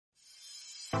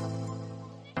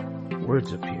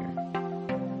Words appear.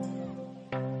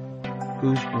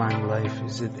 Whose Blind Life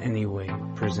Is It Anyway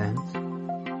presents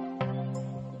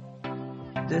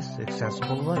This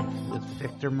Accessible Life with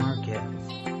Victor Marquez.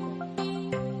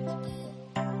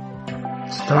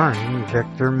 Starring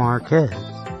Victor Marquez.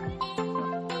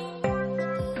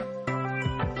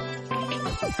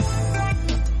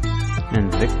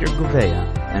 And Victor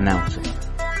Gouveia announcing.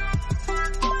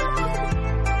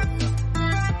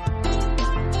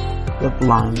 The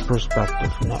Blind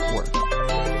Perspective Network.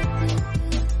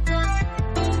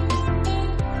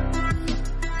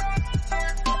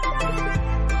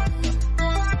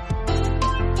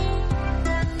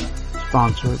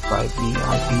 Sponsored by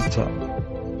VIP Tech.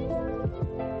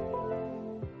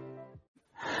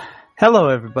 Hello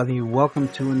everybody, welcome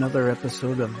to another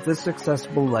episode of This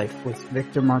Accessible Life with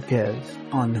Victor Marquez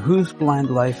on Whose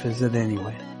Blind Life Is It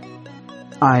Anyway?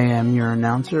 I am your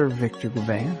announcer, Victor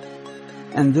Gouveia,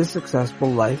 and This Accessible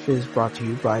Life is brought to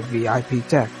you by VIP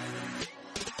Tech.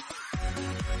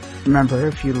 Remember,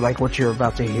 if you like what you're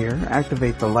about to hear,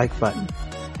 activate the like button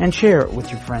and share it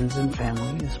with your friends and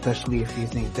family, especially if you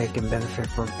think they can benefit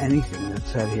from anything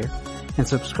that's said here, and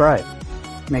subscribe,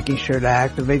 making sure to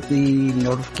activate the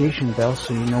notification bell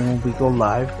so you know when we go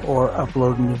live or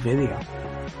upload a new video.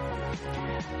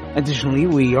 Additionally,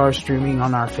 we are streaming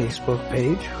on our Facebook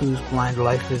page, Whose Blind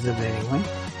Life Is It Anyway?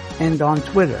 And on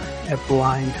Twitter at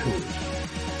BlindWhos.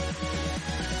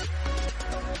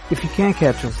 If you can't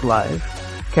catch us live,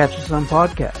 catch us on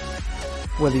podcast.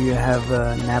 Whether you have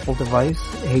an Apple device,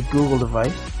 a Google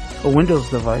device, a Windows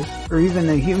device, or even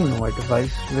a humanoid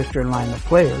device with your line of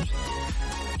players,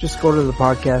 just go to the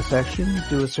podcast section,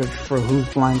 do a search for Whose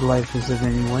Blind Life Is It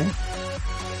Anyway?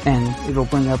 And it'll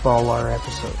bring up all our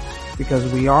episodes.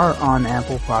 Because we are on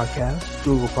Apple Podcasts,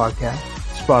 Google Podcasts,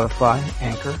 Spotify,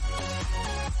 Anchor.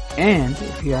 And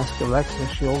if you ask Alexa,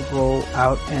 she'll roll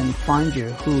out and find you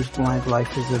Whose Blind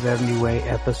Life Is It Anyway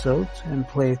episodes and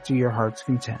play it to your heart's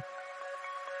content.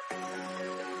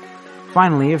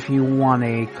 Finally, if you want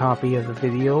a copy of the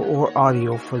video or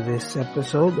audio for this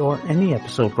episode or any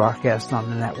episode broadcast on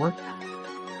the network,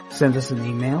 send us an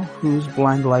email,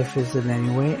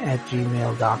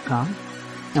 whoseblindlifeisitanyway@gmail.com,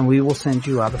 and we will send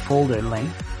you out a folder link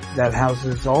that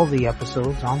houses all the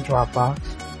episodes on Dropbox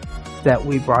that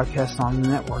we broadcast on the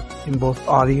network in both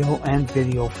audio and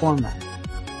video format,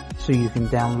 so you can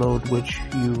download which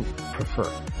you prefer.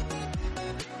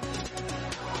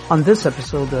 On this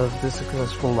episode of This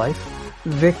Accessible Life,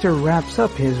 Victor wraps up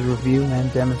his review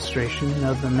and demonstration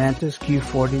of the Mantis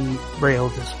Q40 Braille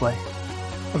display,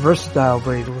 a versatile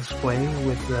Braille display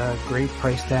with a great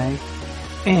price tag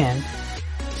and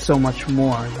so much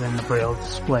more than the Braille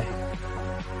display.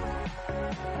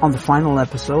 On the final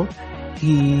episode,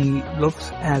 he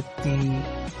looks at the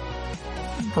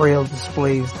Braille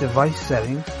display's device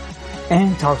settings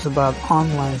and talks about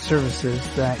online services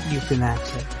that you can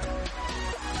access.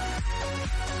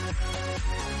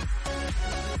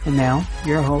 And now,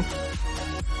 your host,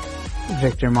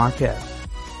 Victor Marquez.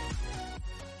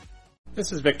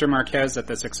 This is Victor Marquez at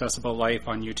This Accessible Life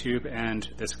on YouTube and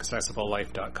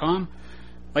thisaccessiblelife.com.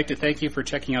 I'd like to thank you for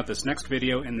checking out this next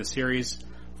video in the series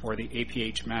for the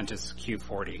APH Mantis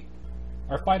Q40.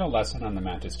 Our final lesson on the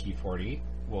Mantis Q40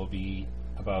 will be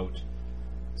about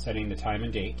setting the time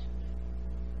and date,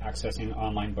 accessing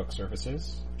online book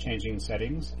services, changing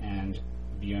settings, and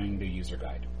viewing the user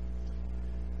guide.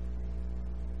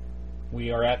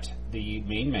 We are at the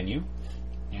main menu,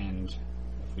 and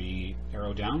if we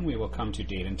arrow down, we will come to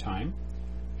date and time.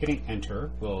 Hitting enter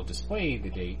will display the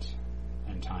date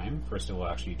and time. First, it will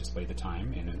actually display the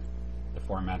time in the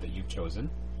format that you've chosen.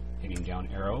 Hitting down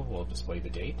arrow will display the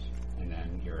date, and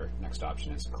then your next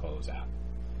option is close app.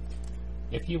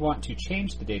 If you want to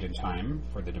change the date and time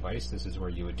for the device, this is where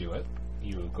you would do it.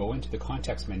 You go into the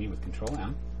context menu with Control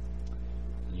M.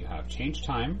 You have change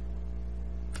time.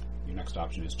 Your next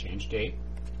option is change date.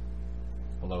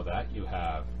 Below that you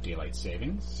have daylight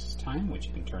savings time, which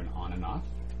you can turn on and off.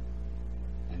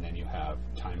 And then you have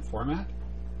time format.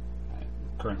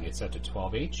 Currently it's set to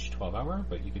 12H, 12 hour,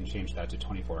 but you can change that to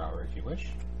 24 hour if you wish.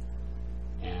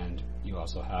 And you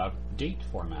also have date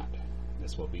format.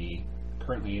 This will be,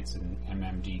 currently it's an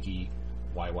MMDD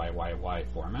YYYY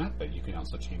format, but you can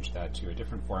also change that to a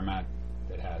different format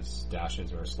that has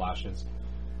dashes or slashes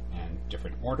and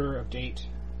different order of date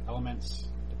elements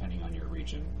depending on your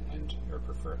region and your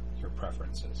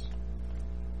preferences.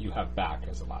 You have back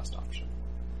as the last option.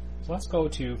 So let's go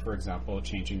to, for example,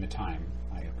 changing the time.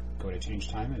 I go to change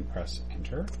time and press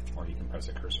enter, or you can press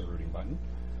a cursor routing button.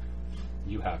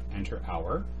 You have enter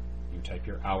hour. You type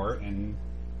your hour in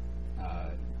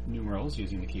numerals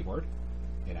using the keyboard.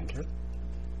 Hit enter.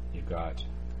 You've got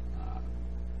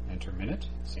enter minute,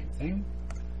 same thing.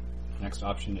 Next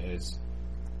option is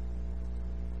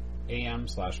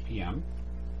AM/PM.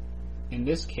 In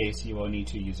this case, you will need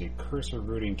to use a cursor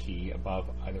routing key above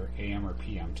either AM or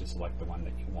PM to select the one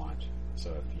that you want.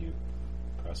 So if you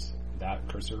press that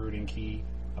cursor routing key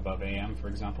above AM, for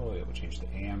example, it will change to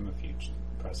AM. If you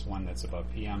press one that's above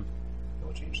PM, it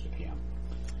will change to PM.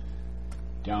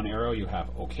 Down arrow, you have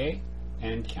OK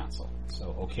and cancel.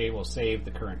 So OK will save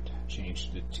the current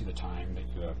change to the time that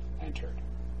you have entered.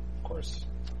 Of course,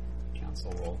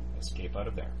 cancel will escape out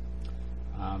of there.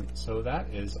 So that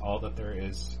is all that there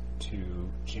is to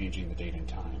changing the date and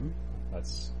time.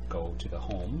 Let's go to the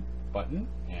home button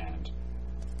and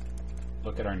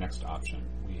look at our next option.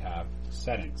 We have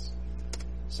settings.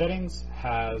 Settings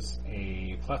has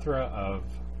a plethora of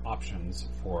options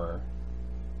for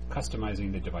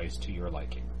customizing the device to your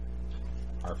liking.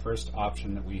 Our first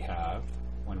option that we have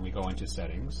when we go into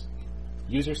settings,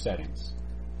 user settings.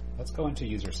 Let's go into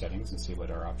user settings and see what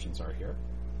our options are here.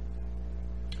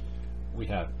 We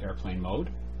have airplane mode,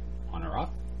 on or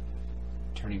off.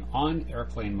 Turning on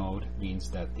airplane mode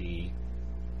means that the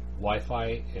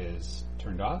Wi-Fi is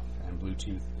turned off and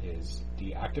Bluetooth is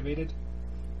deactivated.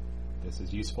 This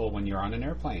is useful when you're on an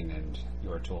airplane and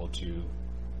you're told to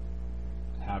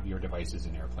have your devices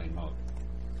in airplane mode.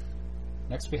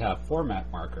 Next we have format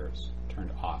markers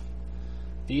turned off.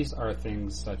 These are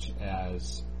things such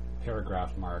as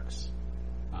paragraph marks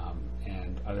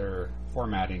and other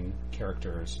formatting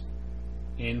characters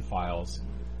in files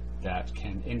that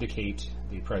can indicate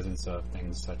the presence of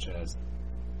things such as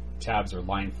tabs or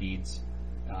line feeds.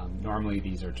 Normally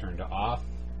these are turned off.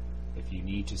 If you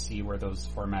need to see where those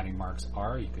formatting marks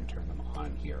are, you can turn them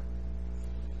on here.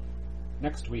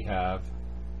 Next we have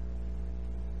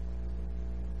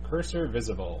cursor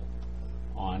visible,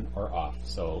 on or off.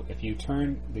 So if you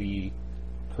turn the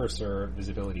cursor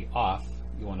visibility off,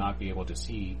 you will not be able to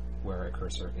see where a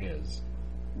cursor is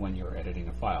when you're editing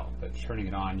a file. But turning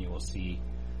it on, you will see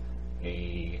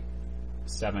a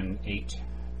 7-8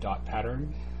 dot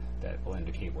pattern that will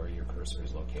indicate where your cursor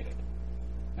is located.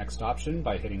 Next option,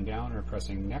 by hitting down or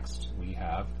pressing next, we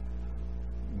have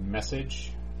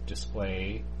message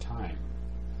display time.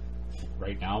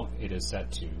 Right now it is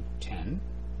set to 10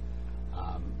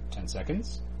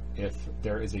 seconds. If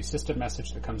there is a system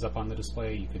message that comes up on the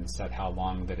display, you can set how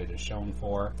long that it is shown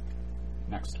for.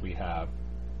 Next we have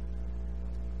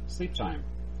sleep time.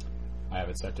 I have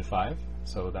it set to 5,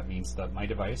 so that means that my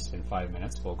device in 5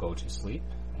 minutes will go to sleep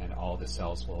and all the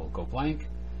cells will go blank.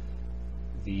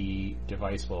 The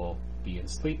device will be in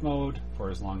sleep mode for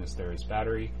as long as there is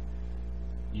battery.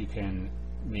 You can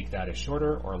make that a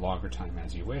shorter or longer time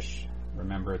as you wish.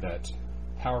 Remember that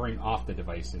powering off the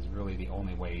device is really the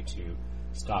only way to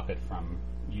stop it from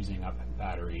using up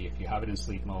battery. If you have it in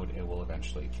sleep mode, it will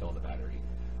eventually kill the battery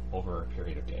over a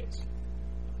period of days.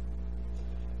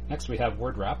 Next we have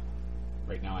word wrap.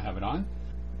 Right now I have it on.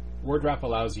 Word wrap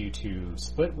allows you to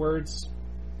split words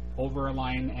over a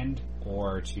line end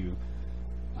or to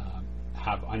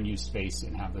have unused space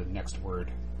and have the next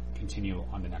word continue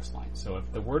on the next line. So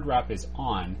if the word wrap is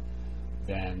on,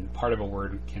 then part of a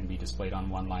word can be displayed on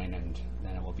one line and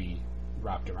then it will be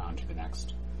wrapped around to the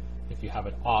next. If you have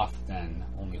it off, then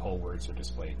only whole words are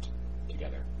displayed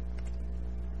together.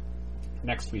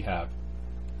 Next we have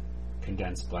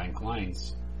condensed blank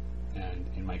lines, and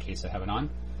in my case I have it on.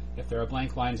 If there are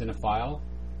blank lines in a file,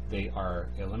 they are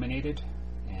eliminated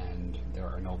and there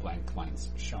are no blank lines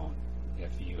shown.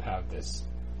 If you have this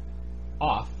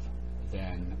off,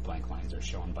 then blank lines are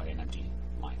shown by an empty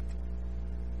line.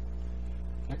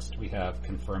 Next we have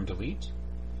confirm delete.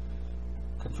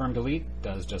 Confirm delete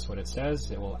does just what it says.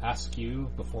 It will ask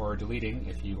you before deleting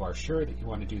if you are sure that you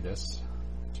want to do this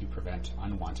to prevent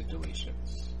unwanted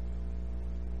deletions.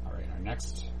 Alright, our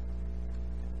next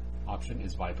option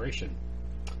is vibration.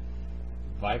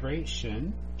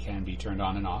 Vibration can be turned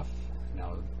on and off.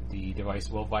 Now the device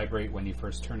will vibrate when you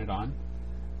first turn it on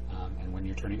and when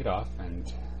you're turning it off,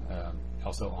 and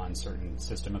also on certain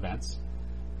system events.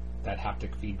 That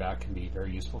haptic feedback can be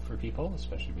very useful for people,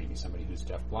 especially maybe somebody who's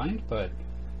deaf-blind, but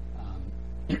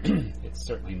it's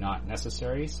certainly not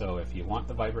necessary. So if you want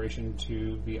the vibration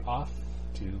to be off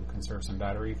to conserve some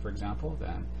battery, for example,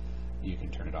 then you can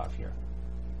turn it off here.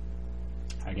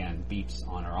 Again, beeps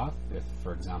on or off. If,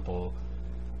 for example,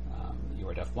 you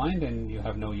are deaf-blind and you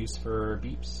have no use for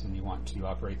beeps and you want to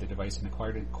operate the device in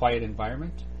a quiet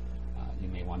environment, you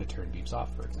may want to turn beeps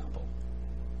off, for example.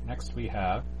 Next we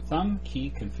have thumb key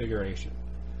configuration.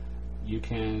 You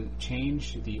can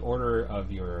change the order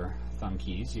of your thumb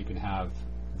keys. You can have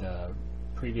the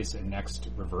previous and next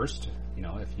reversed.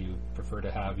 If you prefer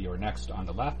to have your next on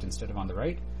the left instead of on the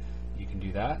right, you can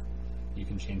do that. You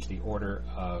can change the order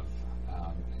of,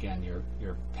 again,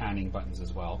 your panning buttons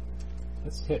as well.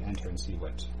 Let's hit enter and see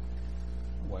what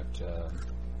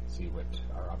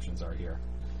our options are here.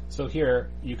 So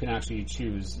here you can actually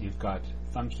choose. You've got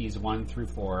thumb keys 1 through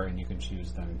 4, and you can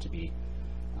choose them to be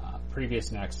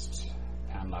previous, next,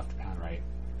 pan left, pan right.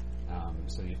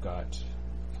 So you've got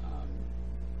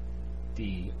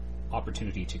the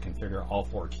opportunity to configure all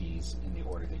 4 keys in the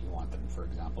order that you want them. For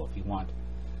example, if you want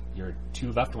your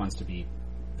 2 left ones to be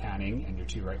panning and your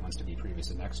 2 right ones to be previous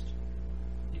and next,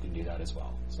 you can do that as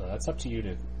well. So that's up to you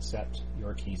to set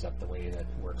your keys up the way that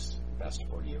works best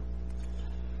for you.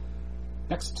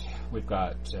 Next, we've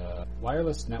got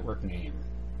wireless network name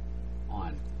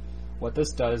on. What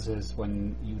this does is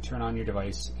when you turn on your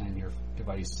device and your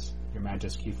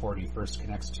Mantis Q40 first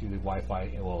connects to the Wi-Fi,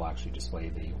 it will actually display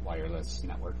the wireless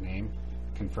network name,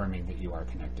 confirming that you are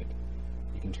connected.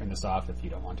 You can turn this off if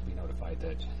you don't want to be notified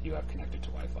that you have connected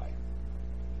to Wi-Fi.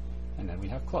 And then we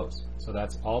have close. So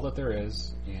that's all that there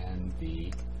is in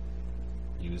the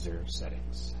user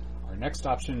settings. Our next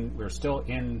option, we're still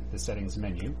in the settings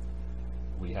menu.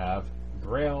 We have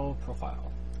Braille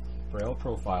Profile. Braille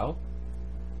Profile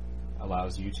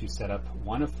allows you to set up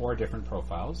one of 4 different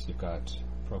profiles. You've got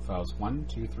profiles 1,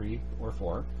 2, 3, or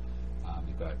 4.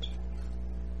 You've got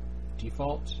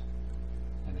default,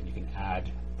 and then you can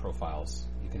add profiles.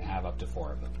 You can have up to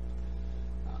 4 of them.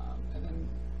 And then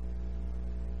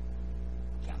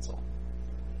cancel.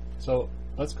 So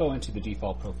let's go into the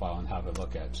default profile and have a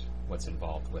look at what's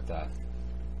involved with that.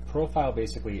 Profile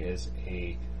basically is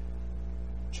a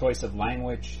choice of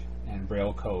language and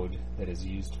Braille code that is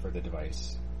used for the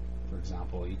device. For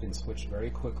example, you can switch very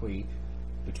quickly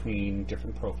between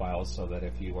different profiles so that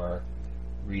if you are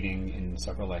reading in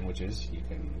several languages, you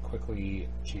can quickly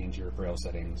change your Braille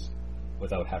settings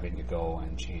without having to go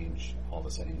and change all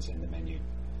the settings in the menu.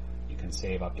 You can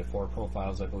save up to 4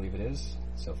 profiles, I believe it is.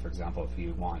 So for example, if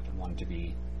you want one to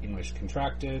be English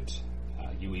contracted,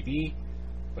 UEB,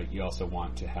 but you also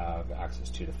want to have access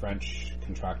to the French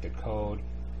contracted code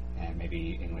and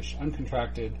maybe English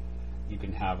uncontracted, you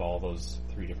can have all those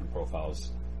 3 different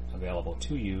profiles available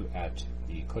to you at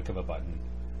the click of a button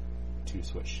to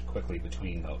switch quickly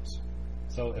between those.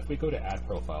 So if we go to add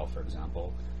profile, for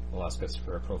example, we'll ask us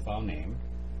for a profile name.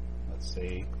 Let's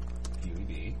say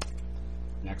UEB.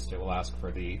 Next, it will ask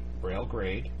for the Braille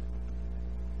grade.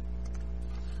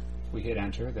 If we hit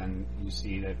enter, then you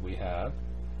see that we have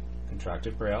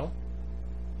contracted Braille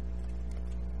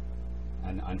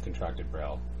and uncontracted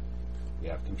Braille. We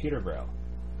have computer Braille,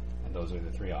 and those are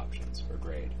the 3 options for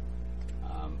grade.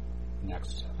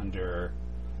 Next, under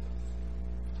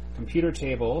computer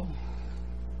table,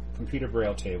 computer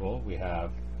Braille table, we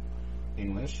have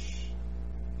English,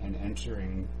 and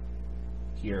entering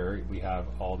here we have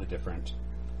all the different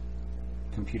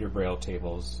computer Braille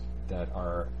tables that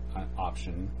are an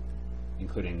option,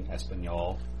 including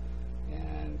Espanol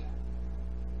and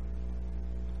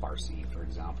Farsi, for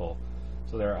example.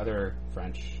 So there are other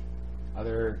French,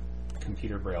 other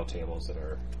computer Braille tables that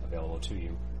are available to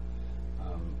you.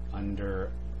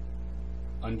 Under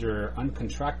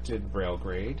uncontracted Braille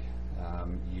grade,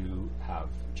 you have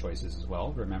choices as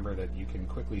well. Remember that you can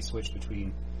quickly switch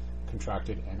between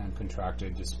contracted and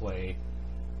uncontracted display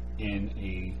in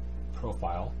a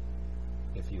profile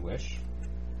if you wish.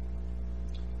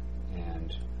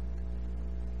 And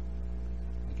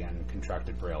again,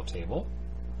 contracted Braille table.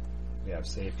 We have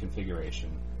save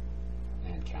configuration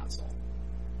and cancel.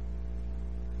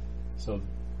 So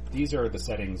these are the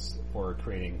settings for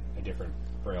creating a different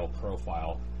Braille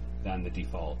profile than the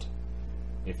default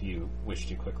if you wish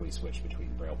to quickly switch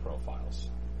between Braille profiles.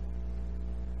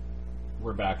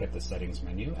 We're back at the settings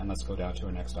menu, and let's go down to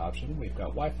our next option. We've got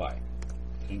Wi-Fi.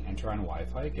 Hitting enter on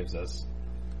Wi-Fi gives us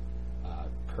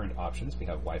current options. We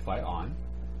have Wi-Fi on.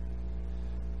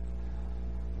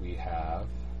 We have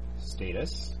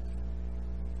status.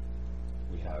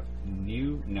 We have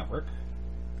new network.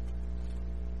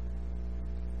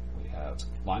 We have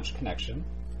launch connection,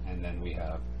 and then we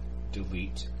have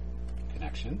delete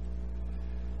connection,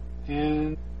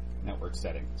 and network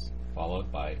settings,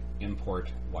 followed by import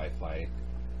Wi-Fi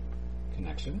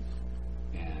connection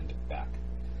and back.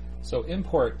 So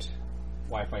import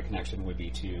Wi-Fi connection would be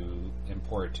to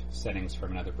import settings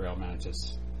from another Braille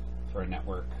Mantis for a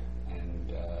network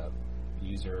and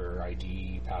user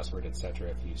ID, password, etc.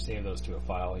 If you save those to a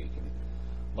file, you can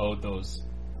load those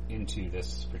into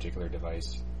this particular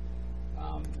device.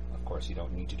 Of course, you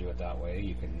don't need to do it that way.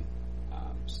 You can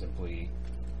simply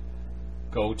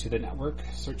go to the network,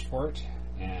 search for it,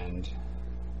 and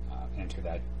enter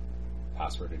that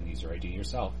password and user ID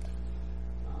yourself.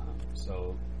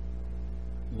 So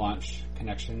launch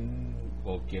connection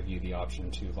will give you the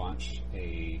option to launch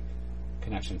a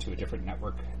connection to a different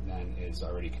network than is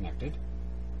already connected.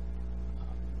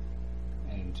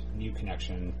 And new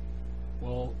connection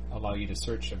will allow you to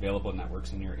search available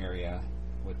networks in your area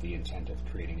with the intent of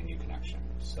creating a new connection.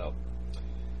 So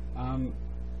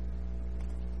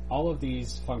all of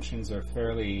these functions are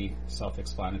fairly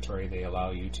self-explanatory. They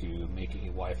allow you to make a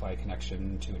Wi-Fi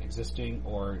connection to an existing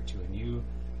or to a new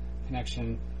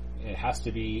connection. It has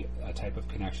to be a type of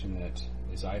connection that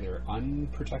is either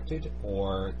unprotected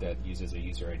or that uses a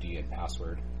user ID and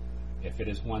password. If it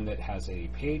is one that has a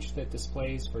page that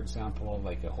displays, for example,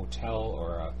 like a hotel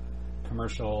or a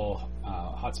commercial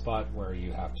hotspot where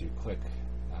you have to click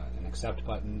an accept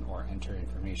button or enter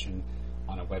information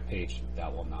on a web page,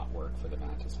 that will not work for the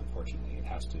Mantis, unfortunately. It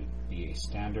has to be a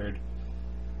standard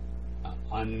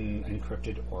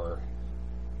unencrypted or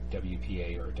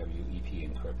WPA or WEP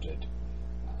encrypted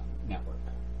network.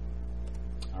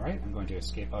 All right, I'm going to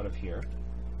escape out of here.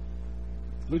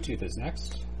 Bluetooth is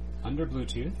next. Under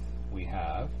Bluetooth, we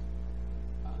have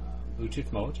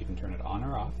Bluetooth mode. You can turn it on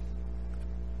or off.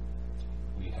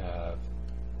 We have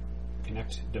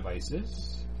connect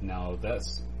devices. Now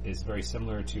this is very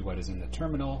similar to what is in the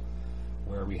terminal,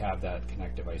 where we have that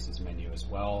connect devices menu as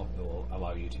well. It will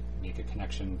allow you to make a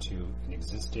connection to an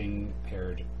existing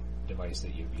paired device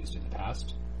that you've used in the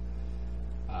past.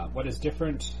 What is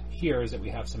different here is that we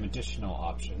have some additional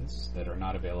options that are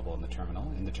not available in the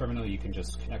terminal. In the terminal, you can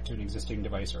just connect to an existing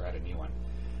device or add a new one.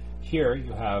 Here,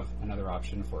 you have another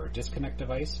option for a disconnect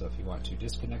device. So if you want to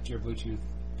disconnect your Bluetooth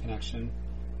connection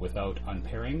without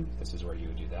unpairing, this is where you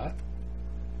would do that.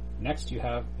 Next, you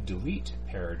have delete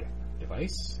paired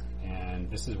device,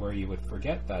 and this is where you would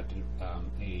forget that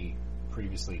a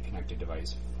previously connected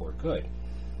device for good.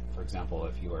 For example,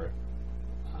 if you are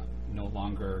no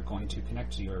longer going to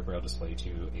connect your Braille display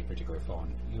to a particular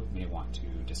phone, you may want to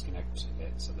disconnect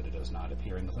it so that it does not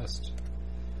appear in the list.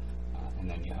 And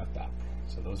then you have back.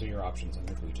 So those are your options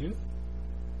under Bluetooth.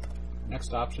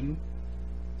 Next option,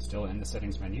 still in the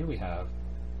settings menu, we have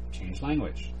change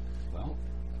language. Well,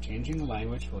 changing the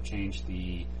language will change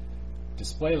the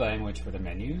display language for the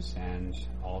menus and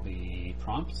all the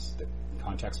prompts, the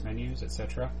context menus,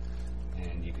 etc.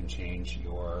 And you can change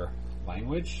your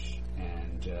language,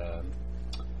 and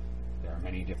there are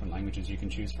many different languages you can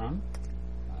choose from.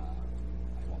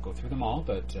 I won't go through them all,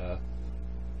 but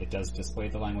it does display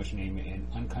the language name in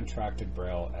uncontracted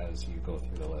Braille as you go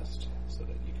through the list, so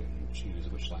that you can choose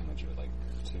which language you would like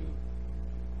to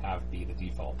have be the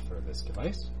default for this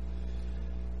device.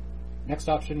 Next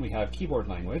option, we have keyboard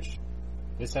language.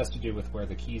 This has to do with where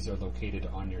the keys are located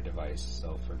on your device.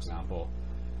 So, for example,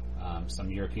 some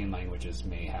European languages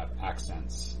may have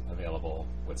accents available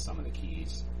with some of the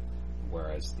keys,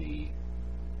 whereas the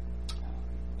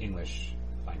English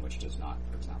language does not,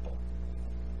 for example.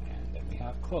 And then we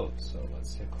have close. So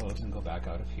let's hit close and go back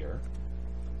out of here.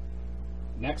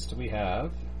 Next, we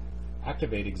have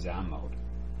activate exam mode.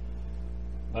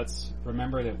 Let's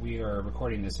remember that we are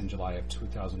recording this in July of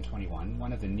 2021.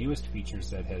 One of the newest features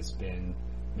that has been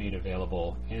made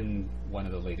available in one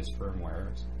of the latest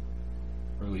firmwares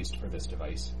released for this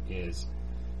device is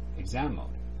exam mode.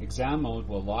 Exam mode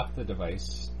will lock the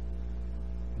device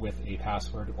with a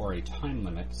password or a time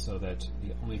limit, so that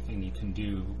the only thing you can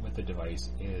do with the device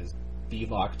is be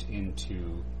locked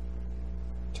into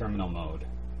terminal mode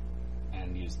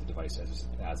and use the device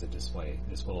as a display.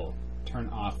 This will turn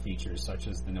off features such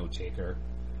as the note taker,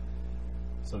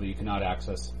 so that you cannot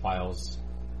access files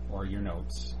or your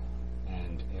notes,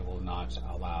 and it will not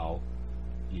allow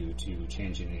you to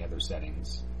change any other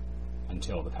settings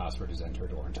until the password is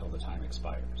entered or until the time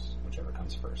expires, whichever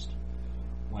comes first.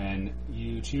 When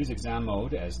you choose exam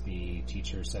mode as the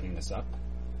teacher setting this up,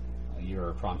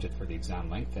 you're prompted for the exam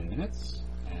length in minutes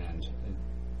and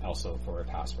also for a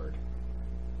password.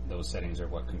 Those settings are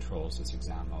what controls this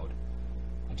exam mode.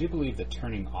 I do believe that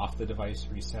turning off the device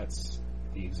resets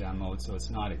the exam mode, so it's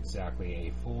not exactly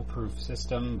a foolproof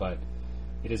system, but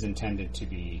it is intended to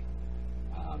be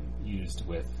used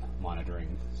with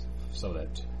monitoring so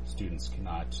that students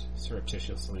cannot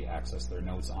surreptitiously access their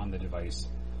notes on the device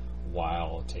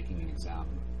while taking an exam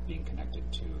being connected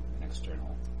to an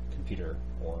external computer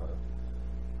or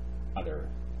other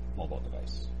mobile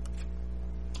device.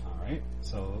 Alright,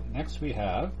 so next we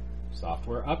have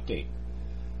software update.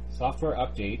 Software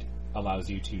update allows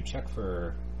you to check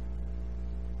for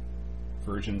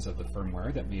versions of the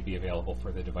firmware that may be available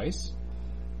for the device.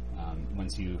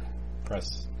 Once you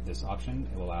press this option,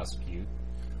 it will ask you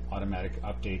automatic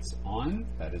updates on.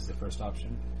 That is the first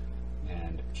option.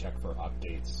 and check for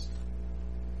updates,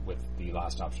 with the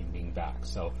last option being back.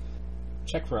 So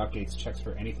check for updates checks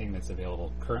for anything that's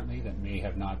available currently that may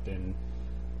have not been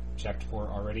checked for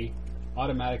already.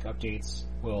 Automatic updates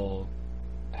will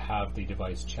have the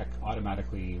device check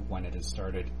automatically when it is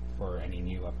started for any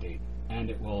new update, and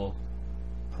it will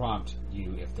prompt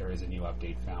you if there is a new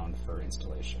update found for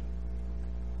installation.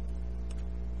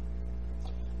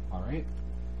 Alright,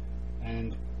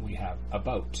 and we have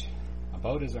About.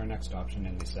 About is our next option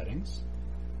in the settings.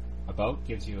 About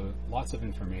gives you lots of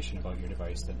information about your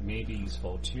device that may be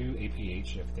useful to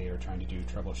APH if they are trying to do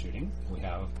troubleshooting. We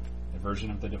have the version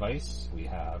of the device, we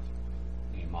have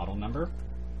a model number,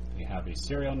 we have a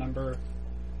serial number,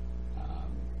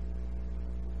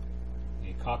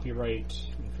 a copyright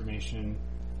information,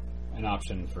 an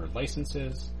option for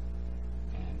licenses,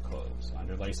 and close.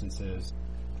 Under licenses,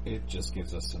 it just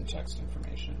gives us some text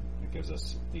information. It gives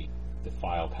us the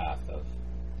file path of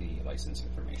the license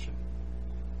information.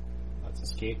 Let's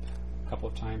escape a couple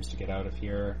of times to get out of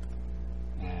here,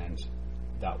 and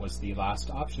that was the last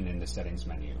option in the settings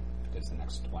menu, because the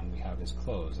next one we have is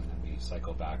close, and then we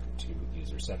cycle back to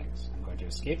user settings. I'm going to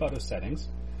escape out of settings.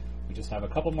 We just have a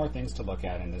couple more things to look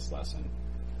at in this lesson.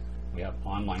 We have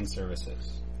online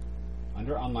services.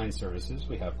 Under online services,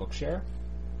 we have Bookshare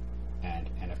and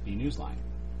NFB Newsline.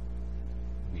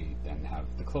 We then have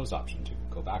the close option to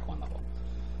go back one level.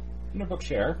 Under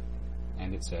Bookshare,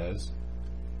 and it says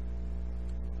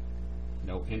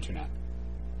no internet.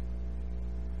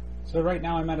 So right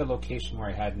now I'm at a location where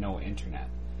I had no internet.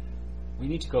 We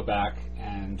need to go back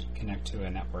and connect to a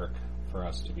network for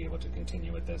us to be able to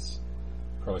continue with this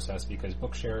process, because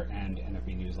Bookshare and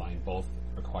NFB Newsline both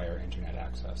require internet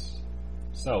access.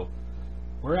 So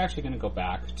we're actually going to go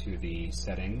back to the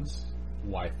settings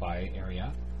Wi-Fi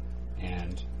area,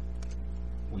 and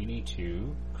we need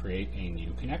to create a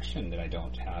new connection that I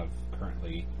don't have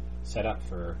currently set up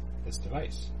for this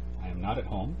device. I am not at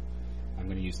home. I'm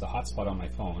going to use the hotspot on my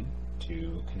phone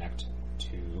to connect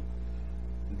to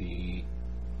the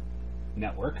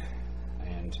network,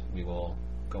 and we will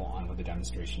go on with the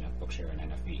demonstration of Bookshare and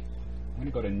NFB. I'm going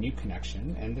to go to New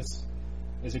Connection, and this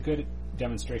is a good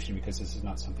demonstration because this is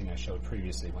not something I showed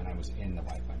previously when I was in the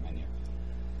Wi-Fi menu.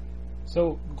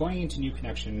 So going into New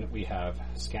Connection, we have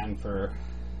scan for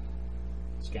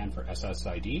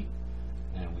SSID,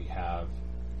 and we have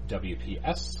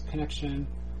WPS connection,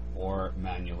 or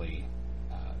manually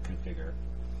configure.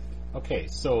 Okay,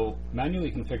 so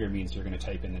manually configure means you're going to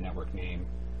type in the network name,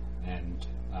 and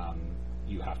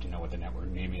you have to know what the network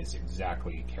name is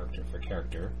exactly, character for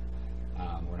character.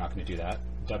 We're not going to do that.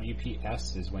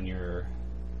 WPS is when you're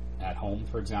at home,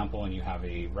 for example, and you have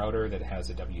a router that has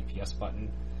a WPS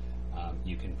button.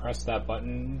 You can press that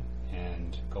button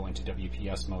and go into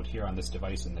WPS mode here on this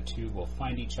device, and the two will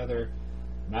find each other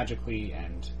magically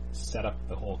and set up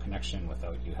the whole connection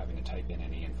without you having to type in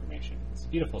any information. It's a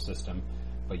beautiful system,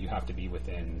 but you have to be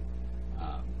within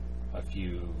a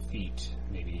few feet,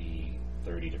 maybe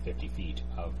 30 to 50 feet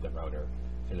of the router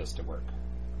for this to work.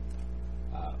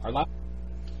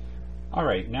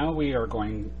 Alright, now we are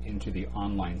going into the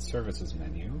online services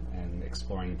menu and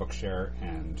exploring Bookshare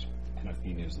and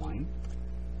NFB Newsline.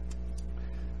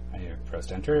 I have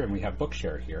pressed enter, and we have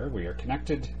Bookshare here. We are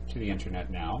connected to the internet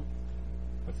now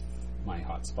with my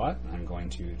hotspot. I'm going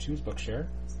to choose Bookshare.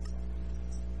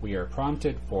 We are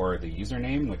prompted for the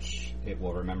username, which it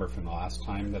will remember from the last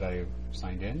time that I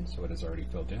signed in, so it is already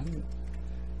filled in.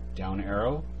 Down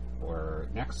arrow, or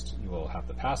next, you will have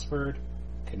the password.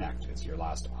 Connect is your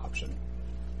last option.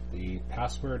 The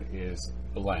password is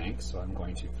blank, so I'm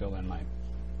going to fill in my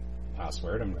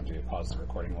password. I'm going to pause the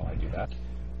recording while I do that.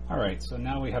 Alright, so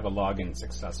now we have a login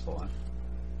successful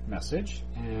message,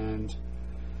 and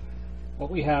what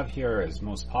we have here is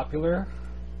most popular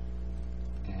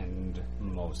and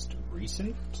most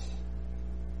recent.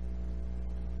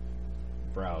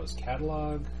 Browse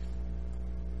catalog.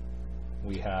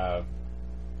 We have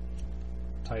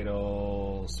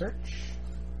title search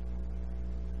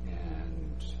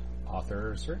and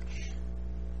author search,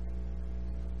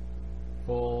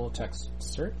 full text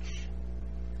search,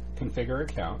 configure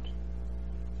account,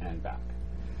 and back.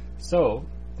 So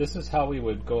this is how we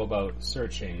would go about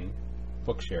searching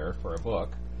Bookshare for a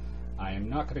book. I am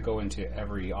not going to go into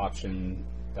every option.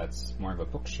 That's more of a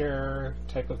Bookshare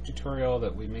type of tutorial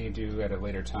that we may do at a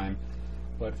later time.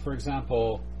 But for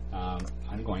example,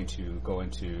 I'm going to go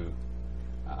into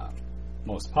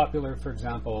most popular, for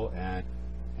example,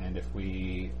 and if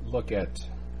we look at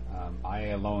I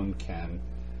alone can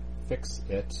fix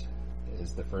it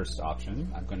is the first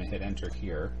option. I'm going to hit enter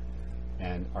here,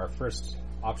 and our first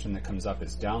option that comes up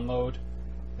is download.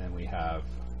 Then we have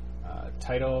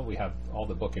Title, we have all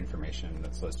the book information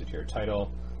that's listed here.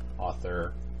 Title,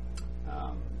 author,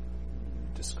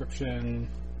 description,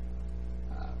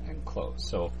 and close.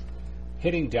 So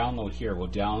hitting download here will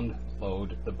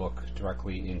download the book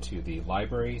directly into the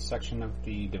library section of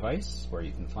the device where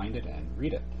you can find it and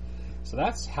read it. So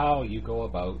that's how you go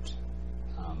about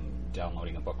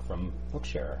downloading a book from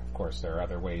Bookshare. Of course, there are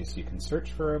other ways you can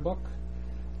search for a book,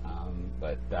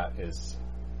 but that is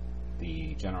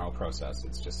the general process.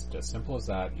 It's just as simple as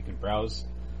that. You can browse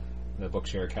the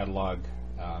Bookshare catalog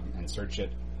and search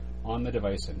it on the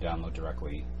device and download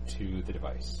directly to the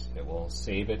device. It will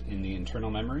save it in the internal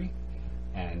memory,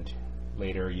 and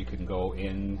later you can go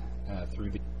in through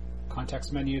the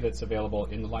context menu that's available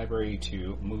in the library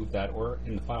to move that, or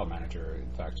in the file manager.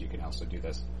 In fact, you can also do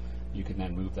this. You can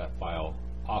then move that file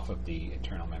off of the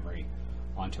internal memory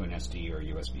onto an SD or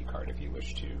USB card if you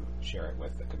wish to share it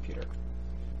with the computer.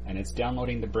 And it's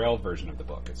downloading the Braille version of the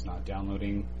book. It's not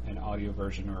downloading an audio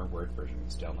version or a Word version.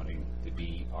 It's downloading the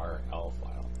BRL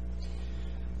file.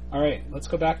 All right, let's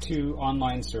go back to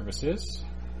online services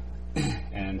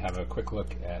and have a quick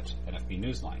look at NFB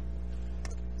Newsline.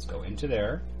 Let's go into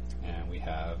there, and we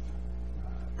have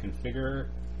configure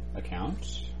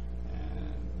account,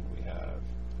 and we have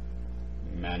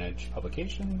manage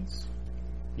publications.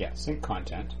 Yeah, sync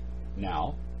content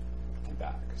now and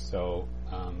back. So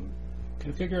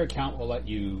configure account will let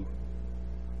you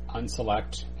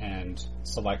unselect and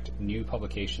select new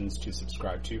publications to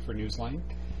subscribe to for Newsline.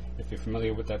 If you're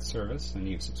familiar with that service and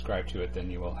you've subscribed to it, then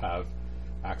you will have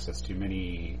access to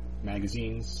many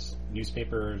magazines,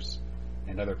 newspapers,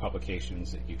 and other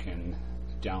publications that you can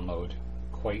download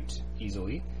quite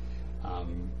easily.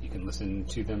 You can listen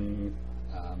to them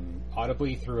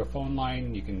audibly through a phone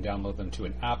line. You can download them to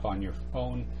an app on your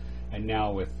phone. And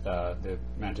now with the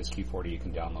Mantis Q40, you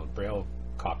can download Braille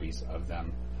copies of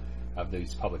them, of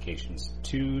these publications,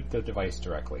 to the device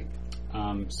directly.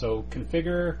 So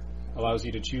configure allows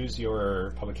you to choose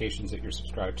your publications that you're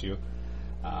subscribed to,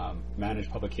 manage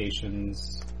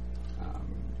publications,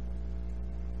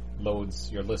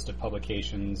 loads your list of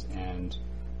publications, and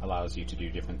allows you to do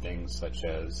different things such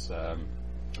as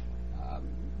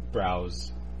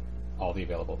browse all the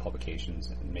available publications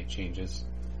and make changes.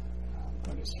 I'm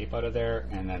going to escape out of there,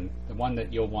 and then the one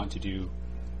that you'll want to do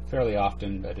fairly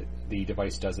often, but the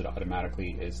device does it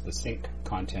automatically, is the sync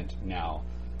content now.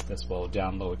 This will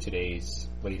download today's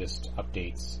latest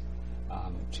updates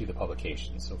to the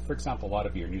publication. So, for example, a lot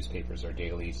of your newspapers are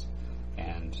dailies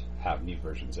and have new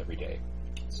versions every day.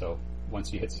 So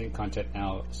once you hit sync content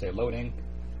now, say loading,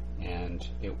 and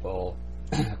it will,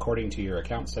 according to your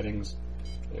account settings,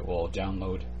 it will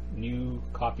download new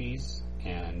copies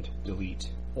and delete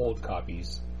old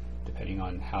copies depending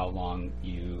on how long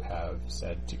you have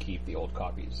said to keep the old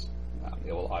copies.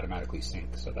 It will automatically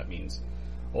sync, so that means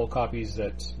old copies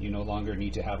that you no longer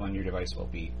need to have on your device will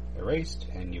be erased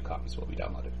and new copies will be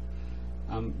downloaded.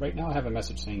 Right now I have a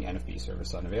message saying NFB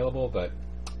service unavailable, but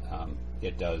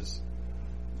it does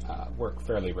work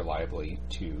fairly reliably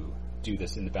to do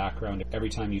this in the background. Every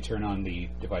time you turn on the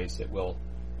device, it will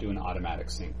do an automatic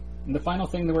sync. And the final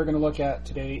thing that we're going to look at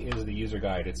today is the user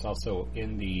guide. It's also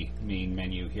in the main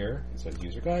menu here. It says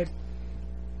user guide,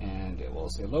 and it will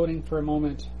say loading for a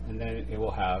moment, and then it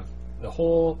will have the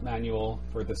whole manual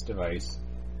for this device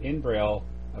in Braille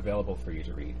available for you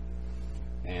to read.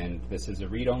 And this is a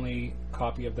read-only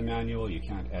copy of the manual. You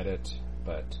can't edit,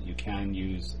 but you can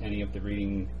use any of the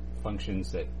reading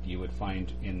functions that you would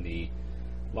find in the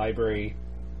library,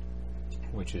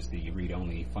 which is the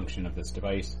read-only function of this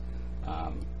device.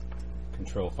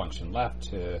 Control function left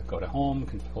to go to home.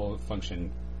 Control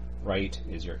function right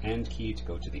is your end key to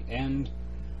go to the end.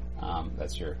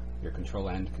 That's your control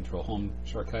end, control home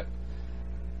shortcut.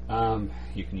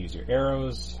 You can use your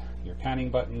arrows, your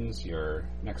panning buttons, your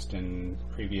next and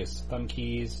previous thumb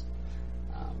keys.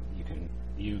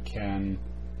 You can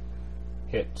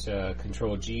hit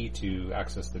Control G to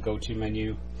access the go-to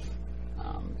menu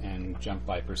and jump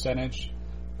by percentage,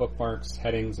 bookmarks,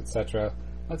 headings, etc.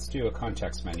 Let's do a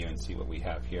context menu and see what we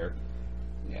have here.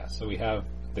 Yeah, so we have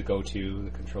the go-to, the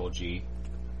Control G.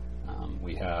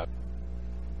 We have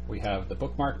the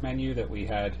bookmark menu that we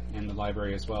had in the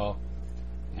library as well,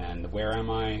 and the Where Am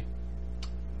I,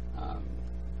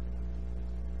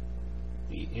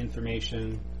 the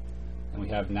information, and we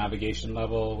have navigation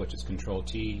level, which is Control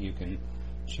T. You can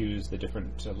choose the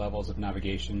different levels of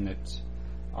navigation that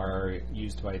are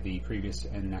used by the previous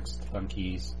and next thumb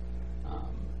keys.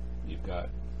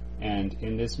 And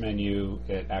in this menu,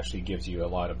 it actually gives you a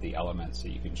lot of the elements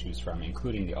that you can choose from,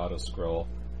 including the auto scroll.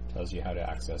 Tells you how to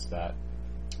access that,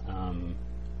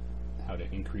 how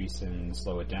to increase and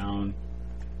slow it down,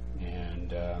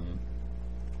 and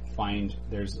find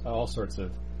there's all sorts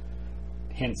of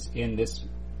hints in this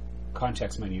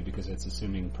context menu, because it's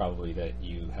assuming probably that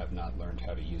you have not learned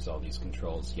how to use all these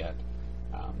controls yet,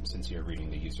 since you're reading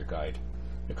the user guide.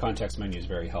 The context menu is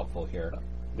very helpful here.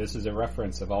 This is a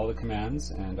reference of all the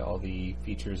commands and all the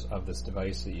features of this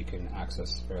device that you can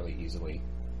access fairly easily.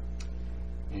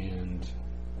 And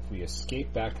if we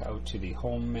escape back out to the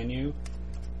home menu,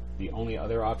 the only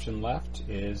other option left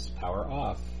is power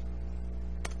off.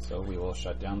 So we will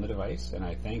shut down the device, and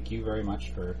I thank you very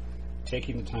much for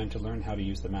taking the time to learn how to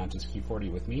use the Mantis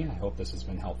Q40 with me. I hope this has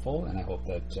been helpful, and I hope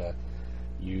that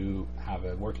you have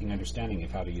a working understanding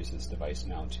of how to use this device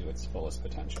now to its fullest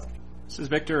potential. This is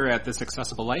Victor at This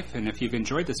Accessible Life, and if you've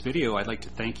enjoyed this video, I'd like to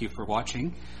thank you for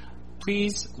watching.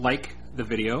 Please like the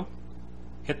video,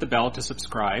 hit the bell to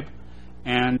subscribe,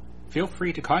 and feel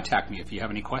free to contact me if you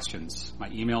have any questions. My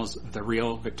email is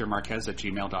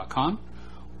therealvictormarquez@gmail.com,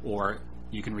 or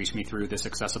you can reach me through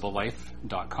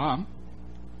thisaccessiblelife.com.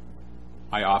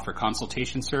 I offer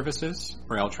consultation services,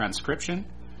 braille transcription,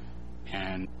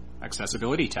 and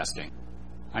accessibility testing.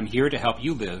 I'm here to help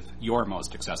you live your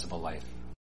most accessible life.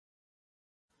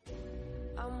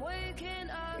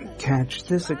 Catch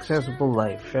This Accessible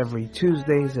Life every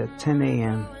Tuesdays at 10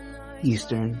 a.m.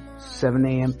 Eastern, 7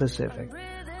 a.m. Pacific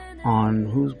on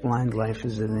Whose Blind Life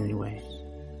Is It Anyway?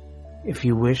 If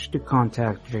you wish to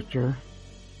contact Victor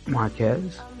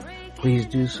Marquez, please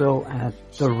do so at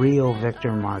The Real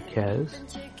Victor Marquez,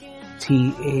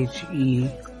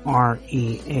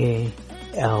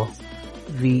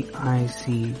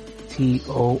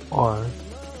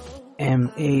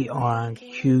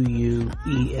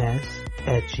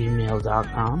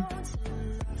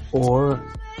 or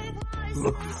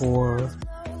look for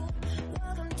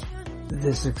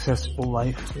This Accessible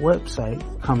Life website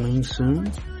coming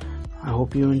soon. I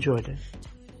hope you enjoyed it.